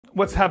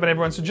What's happening,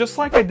 everyone? So just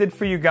like I did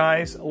for you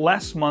guys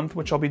last month,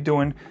 which I'll be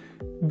doing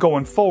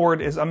going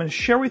forward, is I'm going to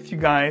share with you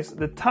guys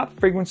the top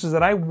fragrances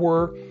that I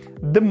wore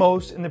the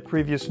most in the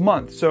previous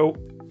month. So,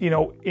 you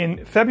know,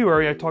 in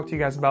February, I talked to you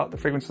guys about the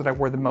fragrances that I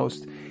wore the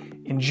most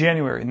in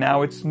January.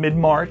 Now it's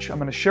mid-March. I'm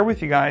going to share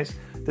with you guys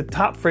the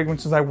top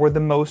fragrances I wore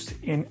the most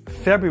in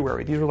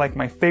February. These were like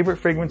my favorite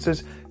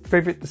fragrances,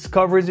 favorite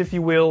discoveries, if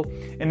you will.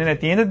 And then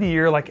at the end of the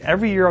year, like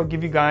every year, I'll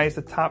give you guys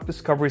the top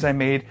discoveries I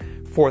made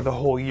for the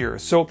whole year.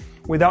 So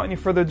without any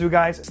further ado,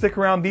 guys, stick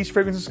around. These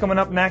fragrances coming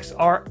up next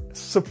are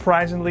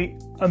surprisingly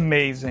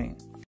amazing.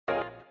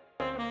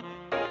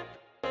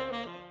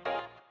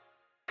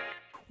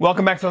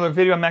 Welcome back to another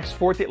video. I'm Max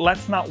Forti.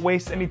 Let's not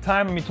waste any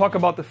time. Let me talk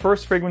about the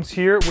first fragrance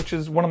here, which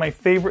is one of my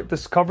favorite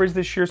discoveries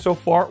this year so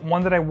far.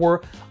 One that I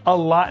wore a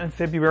lot in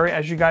February.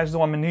 As you guys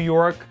know, I'm in New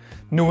York,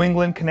 New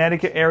England,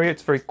 Connecticut area.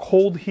 It's very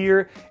cold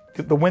here.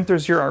 The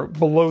winters here are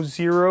below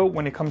zero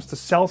when it comes to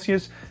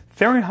Celsius.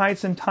 Fahrenheit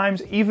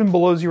sometimes even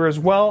below zero as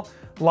well.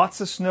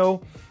 Lots of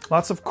snow,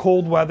 lots of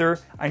cold weather.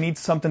 I need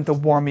something to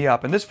warm me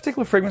up. And this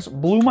particular fragrance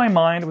blew my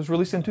mind. It was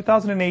released in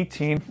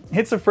 2018.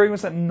 It's a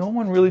fragrance that no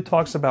one really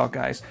talks about,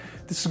 guys.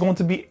 This is going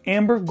to be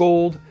Amber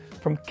Gold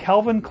from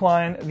Calvin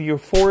Klein, the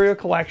Euphoria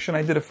collection.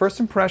 I did a first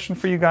impression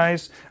for you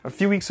guys a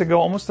few weeks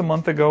ago, almost a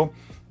month ago.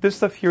 This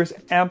stuff here is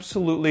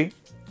absolutely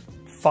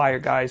fire,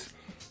 guys.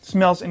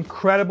 Smells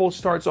incredible.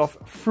 Starts off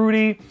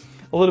fruity,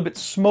 a little bit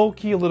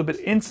smoky, a little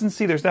bit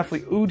incensey. There's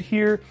definitely oud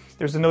here.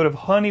 There's a note of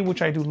honey,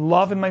 which I do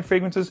love in my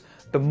fragrances.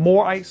 The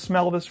more I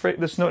smell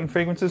this note in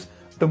fragrances,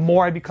 the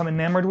more I become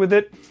enamored with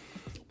it.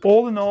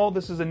 All in all,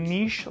 this is a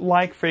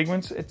niche-like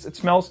fragrance. It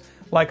smells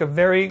like a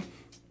very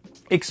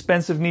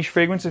expensive niche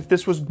fragrance. If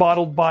this was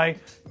bottled by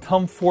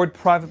Tom Ford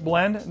Private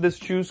Blend, this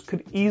juice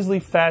could easily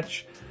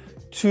fetch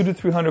 $200 to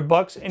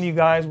 $300, and you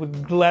guys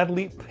would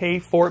gladly pay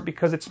for it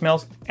because it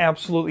smells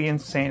absolutely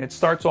insane. It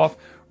starts off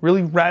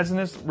really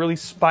resinous, really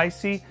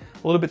spicy,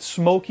 a little bit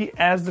smoky.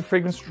 As the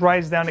fragrance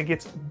dries down, it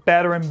gets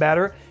better and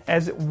better.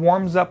 As it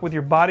warms up with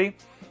your body,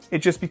 it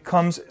just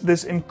becomes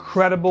this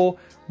incredible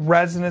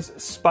resinous,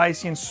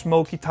 spicy, and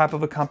smoky type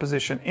of a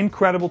composition.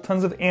 Incredible,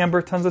 tons of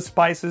amber, tons of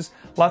spices,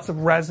 lots of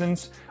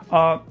resins.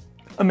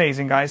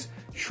 Amazing, guys.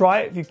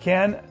 Try it if you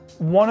can.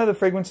 One of the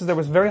fragrances that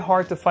was very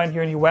hard to find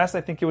here in the US, I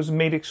think it was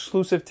made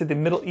exclusive to the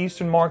Middle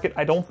Eastern market.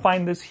 I don't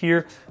find this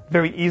here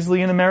very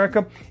easily in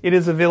America. It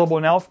is available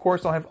now, of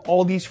course. I'll have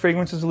all these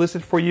fragrances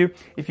listed for you.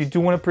 If you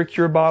do want to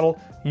procure a bottle,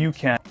 you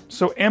can.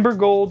 So Amber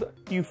Gold,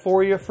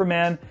 Euphoria for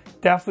Men,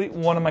 definitely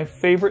one of my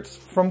favorites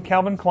from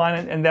Calvin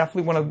Klein, and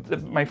definitely one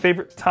of my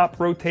favorite top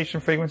rotation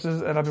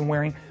fragrances that I've been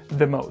wearing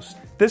the most.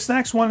 This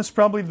next one is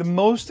probably the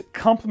most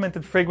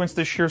complimented fragrance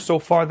this year so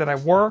far that I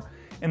wore.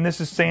 And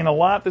this is saying a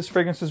lot. This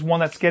fragrance is one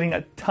that's getting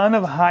a ton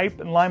of hype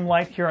and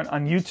limelight here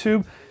on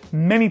YouTube.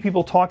 Many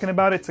people talking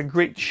about it. It's a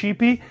great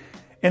cheapie.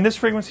 And this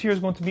fragrance here is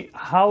going to be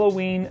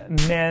Halloween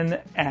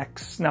Men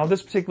X. Now,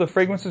 this particular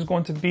fragrance is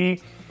going to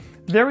be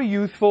very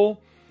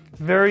youthful,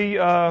 very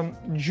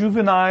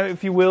juvenile,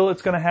 if you will.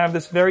 It's going to have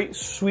this very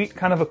sweet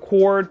kind of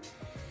accord.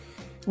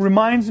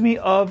 Reminds me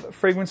of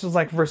fragrances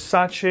like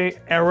Versace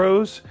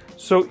Eros.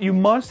 So you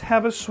must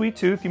have a sweet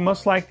tooth. You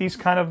must like these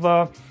kind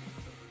of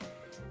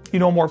you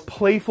know, more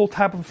playful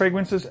type of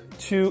fragrances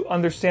to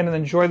understand and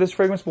enjoy this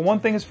fragrance. But one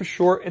thing is for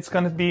sure, it's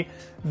going to be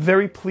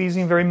very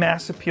pleasing, very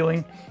mass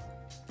appealing.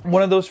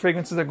 One of those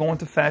fragrances that are going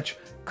to fetch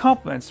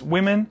compliments.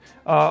 Women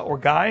or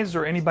guys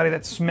or anybody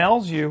that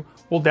smells you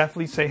will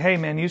definitely say, hey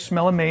man, you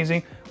smell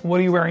amazing. What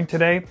are you wearing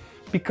today?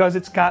 Because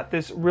it's got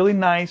this really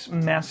nice,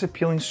 mass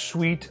appealing,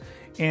 sweet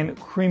and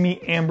creamy,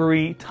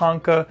 ambery,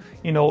 tonka,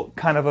 you know,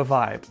 kind of a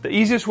vibe. The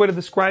easiest way to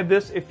describe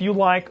this, if you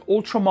like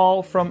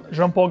Ultramall from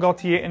Jean Paul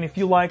Gaultier and if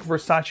you like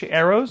Versace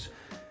Eros,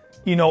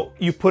 you know,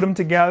 you put them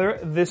together,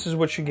 this is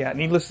what you get.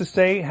 Needless to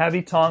say,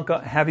 heavy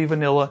tonka, heavy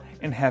vanilla,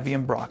 and heavy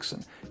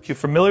ambroxan. If you're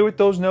familiar with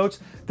those notes,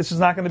 this is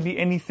not going to be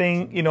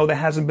anything, you know, that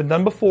hasn't been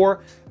done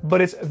before,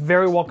 but it's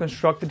very well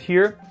constructed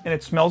here, and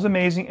it smells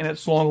amazing, and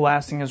it's long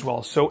lasting as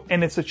well. So,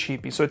 and it's a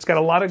cheapie. So it's got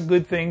a lot of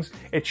good things.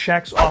 It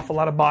checks off a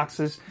lot of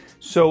boxes.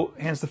 So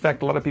hence the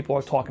fact a lot of people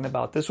are talking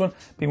about this one.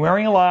 Been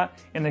wearing a lot,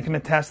 and they can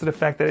attest to the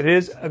fact that it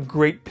is a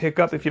great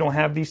pickup. If you don't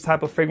have these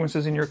type of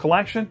fragrances in your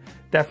collection,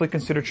 definitely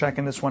consider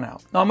checking this one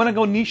out. Now I'm going to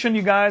go niche on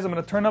you guys. I'm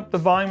going to turn up the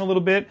volume a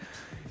little bit.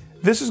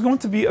 This is going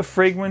to be a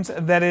fragrance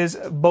that is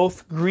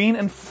both green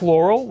and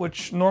floral,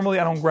 which normally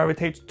I don't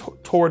gravitate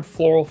toward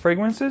floral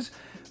fragrances,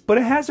 but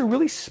it has a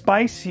really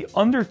spicy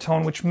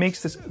undertone, which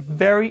makes this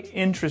very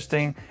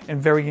interesting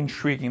and very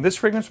intriguing. This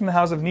fragrance from the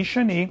house of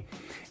Nishani,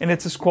 and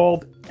it's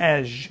called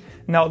Edge.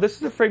 Now, this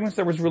is a fragrance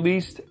that was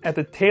released at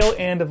the tail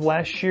end of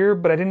last year,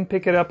 but I didn't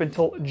pick it up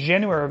until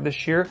January of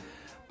this year,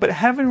 but I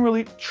haven't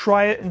really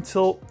tried it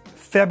until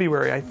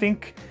February. I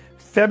think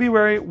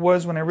February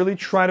was when I really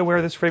tried to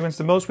wear this fragrance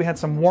the most. We had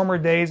some warmer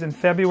days in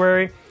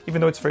February, even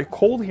though it's very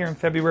cold here in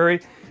February.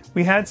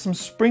 We had some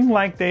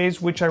spring-like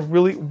days, which I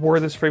really wore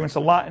this fragrance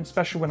a lot,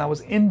 especially when I was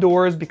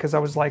indoors, because I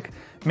was like,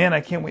 man, I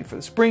can't wait for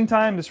the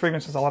springtime. This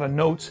fragrance has a lot of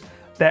notes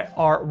that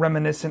are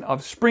reminiscent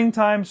of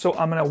springtime, so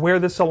I'm gonna wear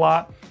this a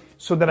lot.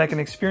 so that I can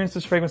experience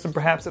this fragrance, and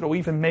perhaps it'll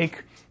even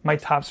make my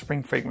top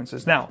spring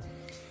fragrances. Now,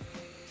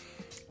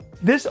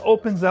 this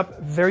opens up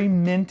very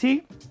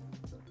minty,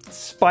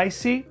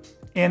 spicy,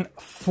 and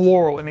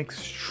floral, and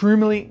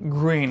extremely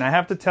green. I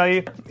have to tell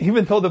you,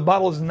 even though the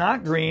bottle is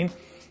not green,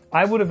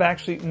 I would have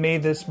actually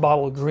made this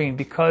bottle green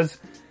because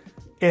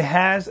it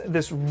has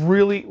this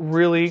really,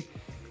 really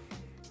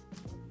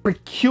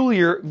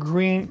peculiar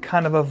green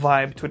kind of a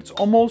vibe to it. It's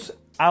almost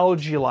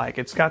algae-like.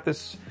 It's got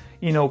this,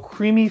 you know,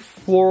 creamy,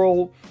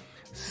 floral,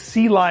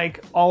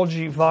 sea-like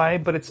algae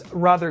vibe, but it's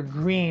rather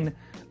green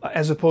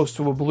as opposed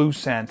to a blue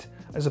scent,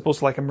 as opposed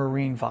to like a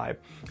marine vibe.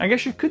 I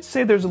guess you could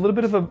say there's a little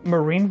bit of a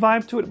marine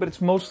vibe to it, but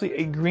it's mostly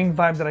a green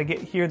vibe that I get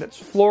here that's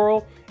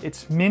floral,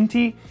 it's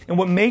minty, and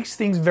what makes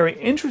things very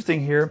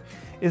interesting here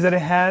is that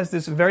it has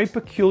this very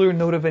peculiar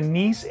note of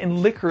anise and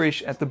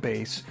licorice at the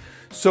base.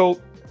 So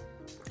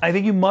I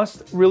think you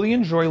must really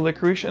enjoy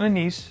licorice and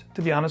anise,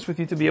 to be honest with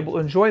you, to be able to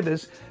enjoy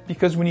this,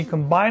 because when you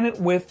combine it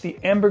with the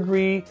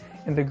ambergris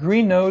and the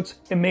green notes,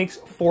 it makes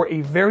for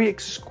a very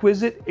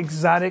exquisite,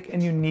 exotic,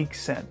 and unique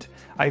scent.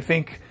 I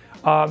think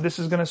this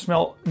is going to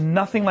smell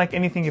nothing like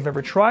anything you've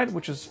ever tried,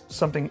 which is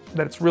something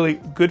that's really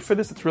good for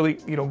this. It's really,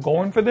 you know,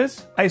 going for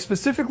this. I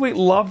specifically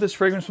love this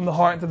fragrance from the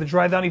heart into the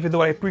dry down, even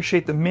though I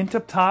appreciate the mint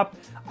up top.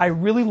 I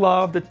really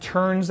love the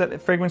turns that the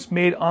fragrance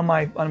made on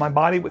my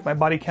body with my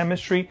body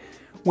chemistry,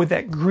 with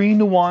that green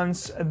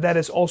nuance that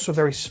is also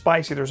very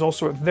spicy. There's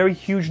also a very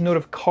huge note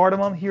of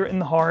cardamom here in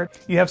the heart.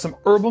 You have some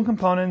herbal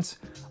components,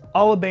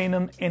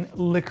 olibanum, and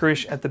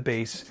licorice at the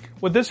base.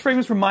 What this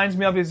fragrance reminds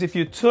me of is if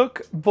you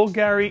took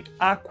Bulgari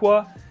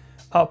Aqua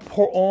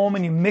Pour Homme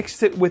and you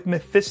mixed it with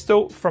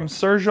Mephisto from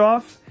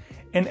Serjoff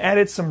and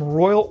added some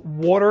royal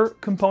water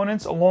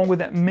components along with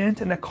that mint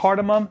and the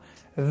cardamom,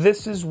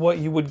 this is what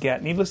you would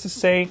get. Needless to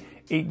say,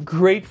 a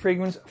great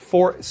fragrance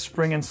for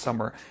spring and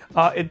summer.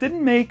 It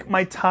didn't make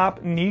my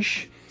top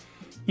niche,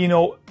 you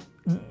know,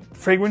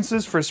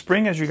 fragrances for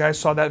spring, as you guys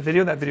saw that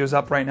video. That video's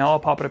up right now. I'll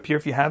pop it up here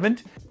if you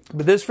haven't.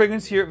 But this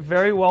fragrance here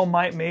very well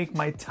might make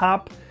my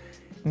top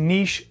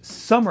niche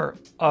summer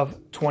of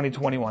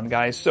 2021,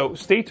 guys. So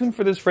stay tuned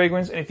for this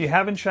fragrance. And if you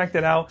haven't checked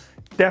it out,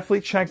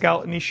 definitely check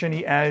out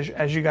Nishani Aj.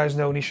 As you guys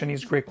know, Nishani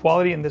is great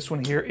quality, and this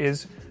one here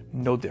is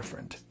no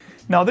different.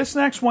 Now, this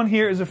next one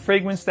here is a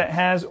fragrance that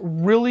has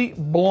really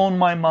blown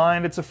my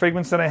mind. It's a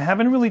fragrance that I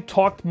haven't really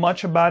talked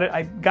much about it.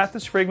 I got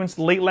this fragrance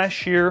late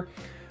last year,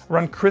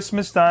 around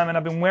Christmas time, and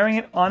I've been wearing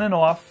it on and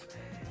off.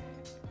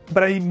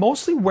 But I'm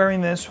mostly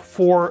wearing this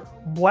for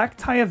black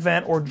tie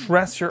event or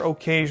dressier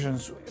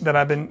occasions that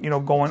I've been, you know,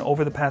 going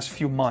over the past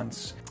few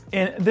months.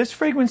 And this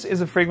fragrance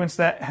is a fragrance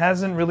that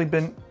hasn't really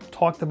been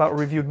talked about or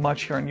reviewed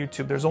much here on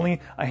YouTube. There's only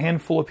a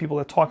handful of people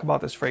that talk about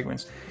this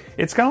fragrance.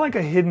 It's kind of like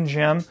a hidden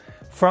gem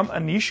from a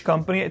niche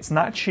company. It's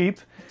not cheap,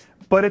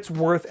 but it's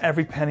worth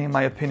every penny in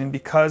my opinion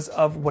because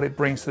of what it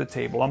brings to the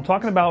table. I'm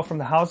talking about from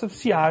the House of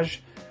Siage.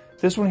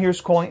 This one here is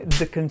calling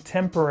the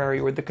Contemporary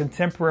or the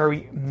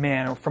Contemporary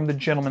Man, or from the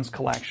Gentleman's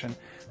Collection.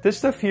 This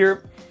stuff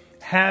here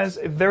has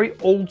a very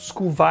old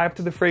school vibe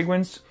to the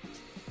fragrance,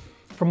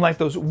 from like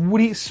those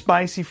woody,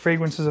 spicy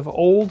fragrances of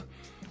old,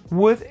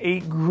 with a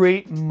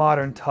great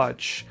modern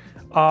touch.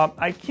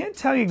 I can't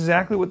tell you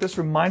exactly what this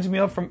reminds me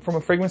of from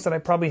a fragrance that I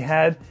probably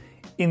had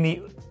in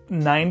the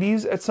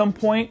 90s at some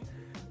point,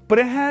 but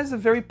it has a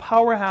very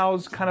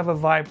powerhouse kind of a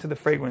vibe to the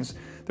fragrance.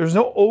 There's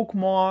no oak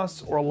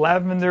moss or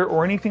lavender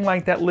or anything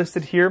like that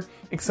listed here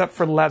except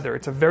for leather.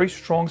 It's a very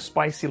strong,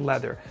 spicy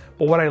leather.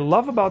 But what I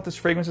love about this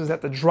fragrance is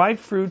that the dried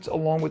fruits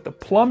along with the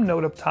plum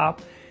note up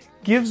top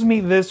gives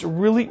me this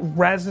really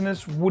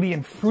resinous, woody,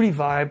 and fruity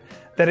vibe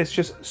that is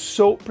just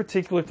so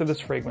particular to this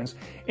fragrance.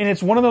 And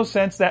it's one of those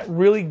scents that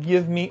really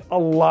give me a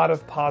lot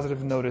of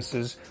positive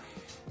notices.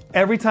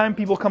 Every time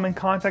people come in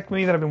contact with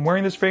me that I've been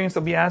wearing this fragrance,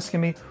 they'll be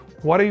asking me,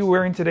 "What are you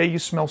wearing today? You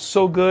smell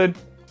so good."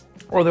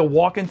 Or they'll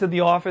walk into the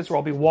office, or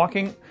I'll be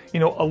walking, you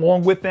know,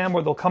 along with them,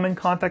 or they'll come in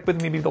contact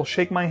with me, maybe they'll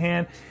shake my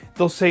hand.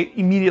 They'll say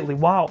immediately,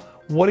 "Wow,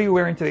 what are you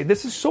wearing today?"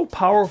 This is so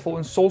powerful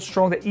and so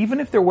strong that even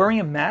if they're wearing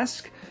a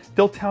mask,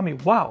 they'll tell me,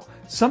 "Wow,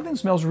 something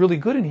smells really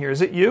good in here.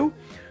 Is it you?"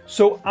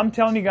 So I'm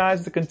telling you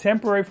guys, the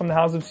Contemporary from the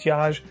House of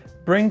Siage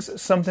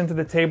brings something to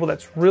the table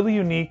that's really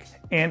unique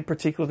and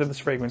particular to this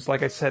fragrance.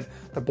 Like I said,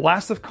 the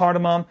blast of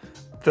cardamom,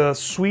 the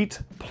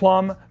sweet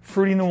plum,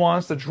 fruity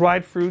nuance, the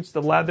dried fruits,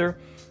 the leather,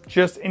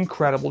 just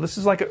incredible. This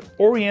is like an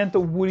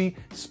oriental, woody,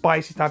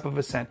 spicy type of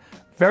a scent.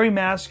 Very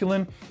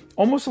masculine,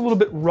 almost a little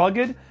bit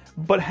rugged,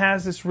 but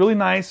has this really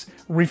nice,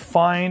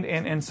 refined,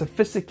 and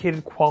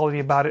sophisticated quality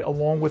about it,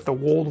 along with the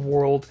old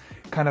world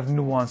kind of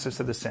nuances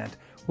to the scent.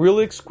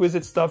 Really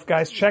exquisite stuff,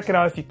 guys. Check it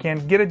out if you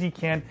can. Get a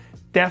decant.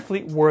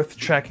 Definitely worth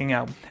checking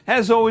out.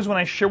 As always, when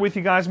I share with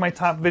you guys my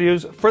top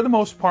videos, for the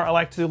most part, I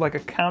like to do like a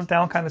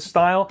countdown kind of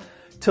style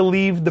to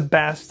leave the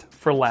best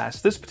for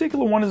last. This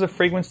particular one is a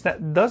fragrance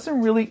that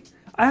doesn't really...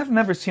 I have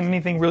never seen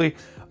anything really,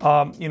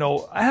 you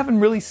know, I haven't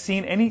really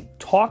seen any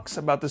talks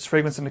about this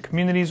fragrance in the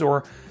communities,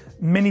 or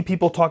many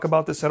people talk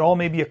about this at all,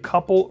 maybe a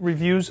couple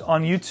reviews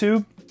on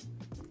YouTube.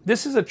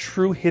 This is a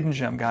true hidden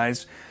gem,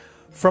 guys.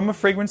 from a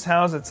fragrance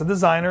house. It's a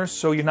designer,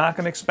 so you're not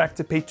going to expect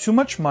to pay too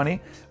much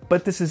money,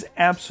 but this is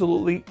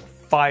absolutely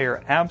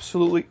fire,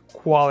 absolutely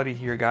quality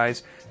here,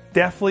 guys.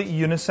 Definitely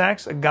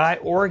unisex. A guy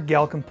or a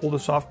gal can pull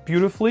this off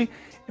beautifully.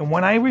 And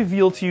when I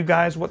reveal to you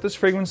guys what this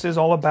fragrance is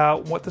all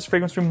about, what this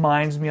fragrance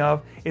reminds me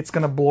of, it's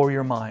going to blow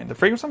your mind. The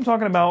fragrance I'm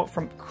talking about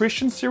from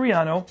Christian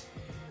Siriano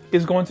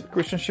is going to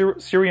Christian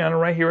Siriano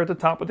right here at the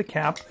top of the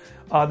cap.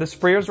 The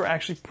sprayers are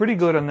actually pretty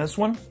good on this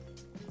one.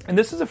 And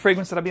this is a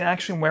fragrance that I've been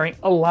actually wearing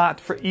a lot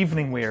for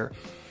evening wear.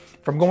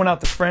 If I'm going out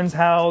to friend's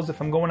house,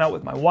 if I'm going out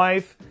with my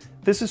wife,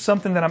 this is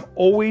something that I'm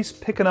always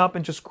picking up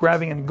and just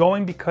grabbing and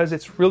going because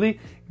it's really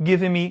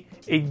giving me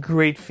a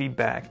great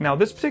feedback. Now,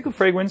 this particular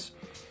fragrance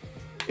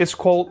is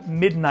called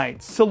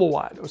Midnight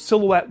Silhouette, or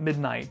Silhouette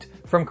Midnight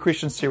from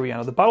Christian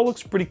Siriano. The bottle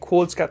looks pretty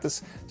cool. It's got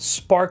this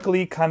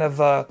sparkly kind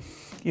of,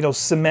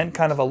 cement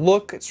kind of a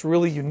look. It's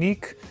really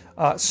unique,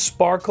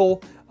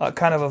 sparkle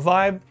kind of a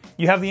vibe.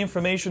 You have the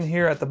information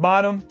here at the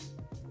bottom.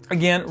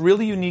 Again,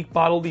 really unique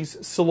bottle.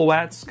 These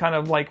silhouettes kind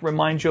of like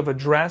remind you of a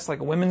dress, like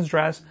a women's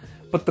dress.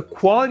 But the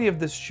quality of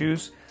this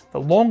juice,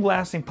 the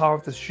long-lasting power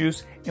of this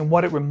juice, and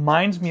what it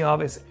reminds me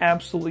of is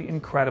absolutely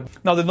incredible.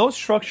 Now, the note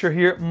structure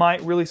here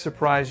might really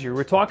surprise you.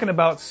 We're talking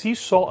about sea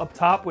salt up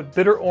top with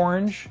bitter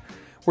orange.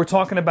 We're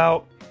talking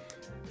about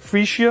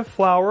freesia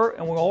flower,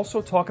 and we're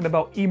also talking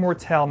about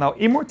Immortelle. Now,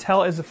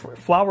 Immortelle is a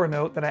flower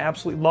note that I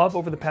absolutely love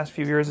over the past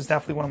few years. It's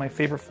definitely one of my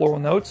favorite floral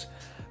notes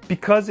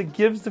because it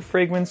gives the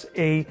fragrance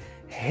a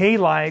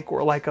hay-like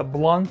or like a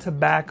blonde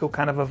tobacco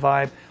kind of a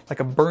vibe, like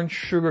a burnt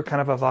sugar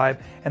kind of a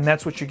vibe, and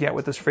that's what you get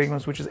with this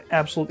fragrance, which is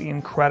absolutely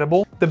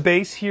incredible. The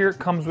base here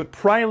comes with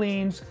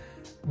pralines,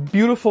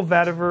 beautiful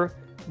vetiver,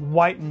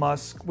 white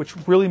musk, which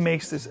really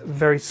makes this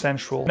very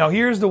sensual. Now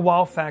here's the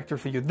wow factor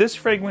for you. This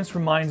fragrance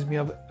reminds me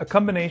of a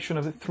combination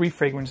of the three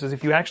fragrances.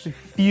 If you actually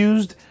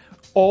fused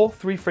all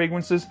three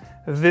fragrances,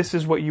 this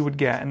is what you would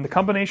get. And the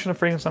combination of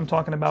fragrance I'm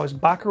talking about is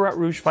Baccarat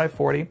Rouge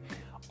 540,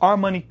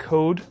 Harmonie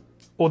Code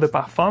Eau de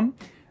Parfum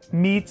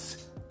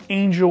meets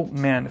Angel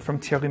Man from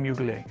Thierry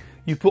Mugler.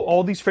 You put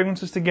all these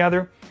fragrances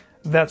together,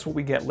 that's what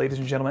we get, ladies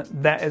and gentlemen.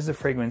 That is the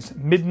fragrance,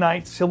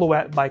 Midnight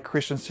Silhouette by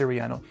Christian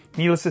Siriano.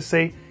 Needless to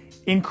say,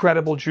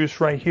 incredible juice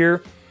right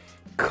here.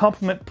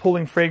 Compliment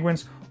pulling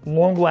fragrance,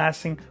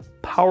 long-lasting,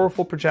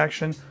 powerful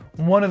projection.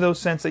 One of those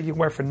scents that you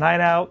wear for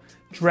night out,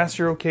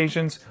 dressier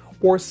occasions,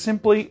 or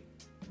simply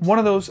one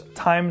of those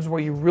times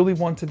where you really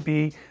want to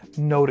be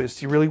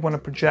noticed. You really want to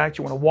project,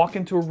 you want to walk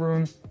into a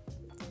room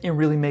and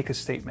really make a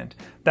statement.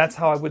 That's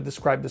how I would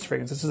describe this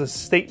fragrance. This is a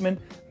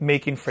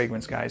statement-making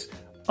fragrance, guys.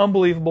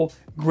 Unbelievable,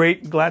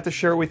 great, glad to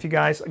share it with you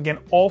guys. Again,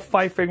 all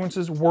 5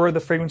 fragrances were the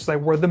fragrances I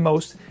wore the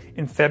most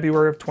in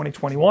February of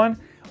 2021.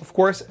 Of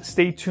course,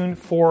 stay tuned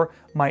for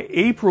my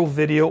April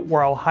video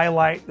where I'll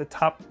highlight the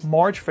top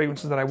March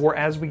fragrances that I wore.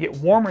 As we get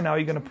warmer now,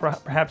 you're going to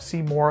perhaps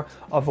see more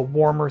of a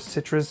warmer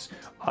citrus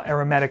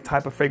aromatic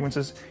type of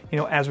fragrances,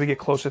 as we get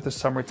closer to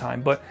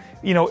summertime. But,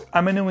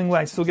 I'm in New England,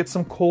 I still get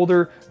some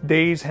colder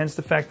days, hence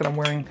the fact that I'm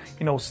wearing,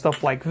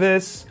 stuff like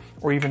this,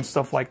 or even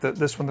stuff like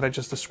this one that I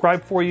just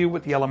described for you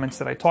with the elements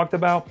that I talked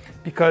about,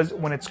 because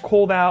when it's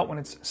cold out, when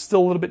it's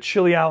still a little bit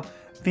chilly out,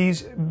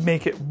 these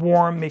make it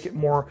warm, make it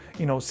more,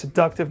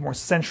 seductive, more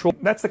sensual.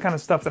 That's the kind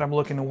of stuff that I'm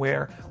looking to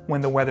wear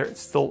when the weather is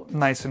still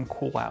nice and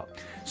cool out.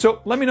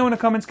 So let me know in the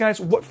comments, guys,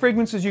 what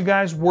fragrances you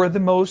guys wear the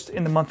most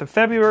in the month of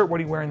February.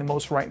 What are you wearing the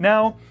most right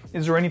now?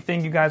 Is there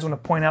anything you guys want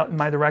to point out in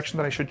my direction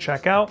that I should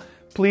check out?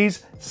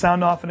 Please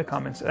sound off in the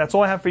comments. That's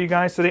all I have for you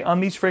guys today on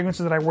these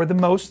fragrances that I wear the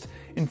most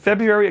in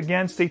February.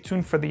 Again, stay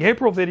tuned for the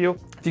April video.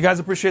 If you guys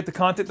appreciate the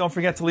content, don't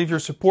forget to leave your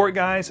support,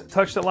 guys.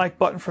 Touch that like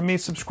button for me,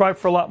 subscribe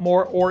for a lot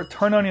more, or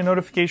turn on your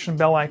notification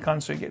bell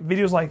icon so you get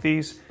videos like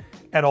these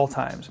at all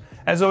times.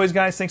 As always,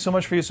 guys, thanks so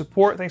much for your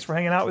support. Thanks for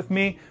hanging out with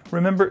me.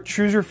 Remember,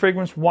 choose your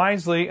fragrance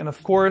wisely, and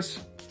of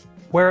course,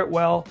 wear it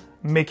well,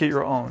 make it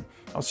your own.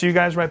 I'll see you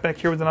guys right back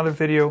here with another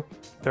video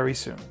very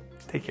soon.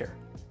 Take care.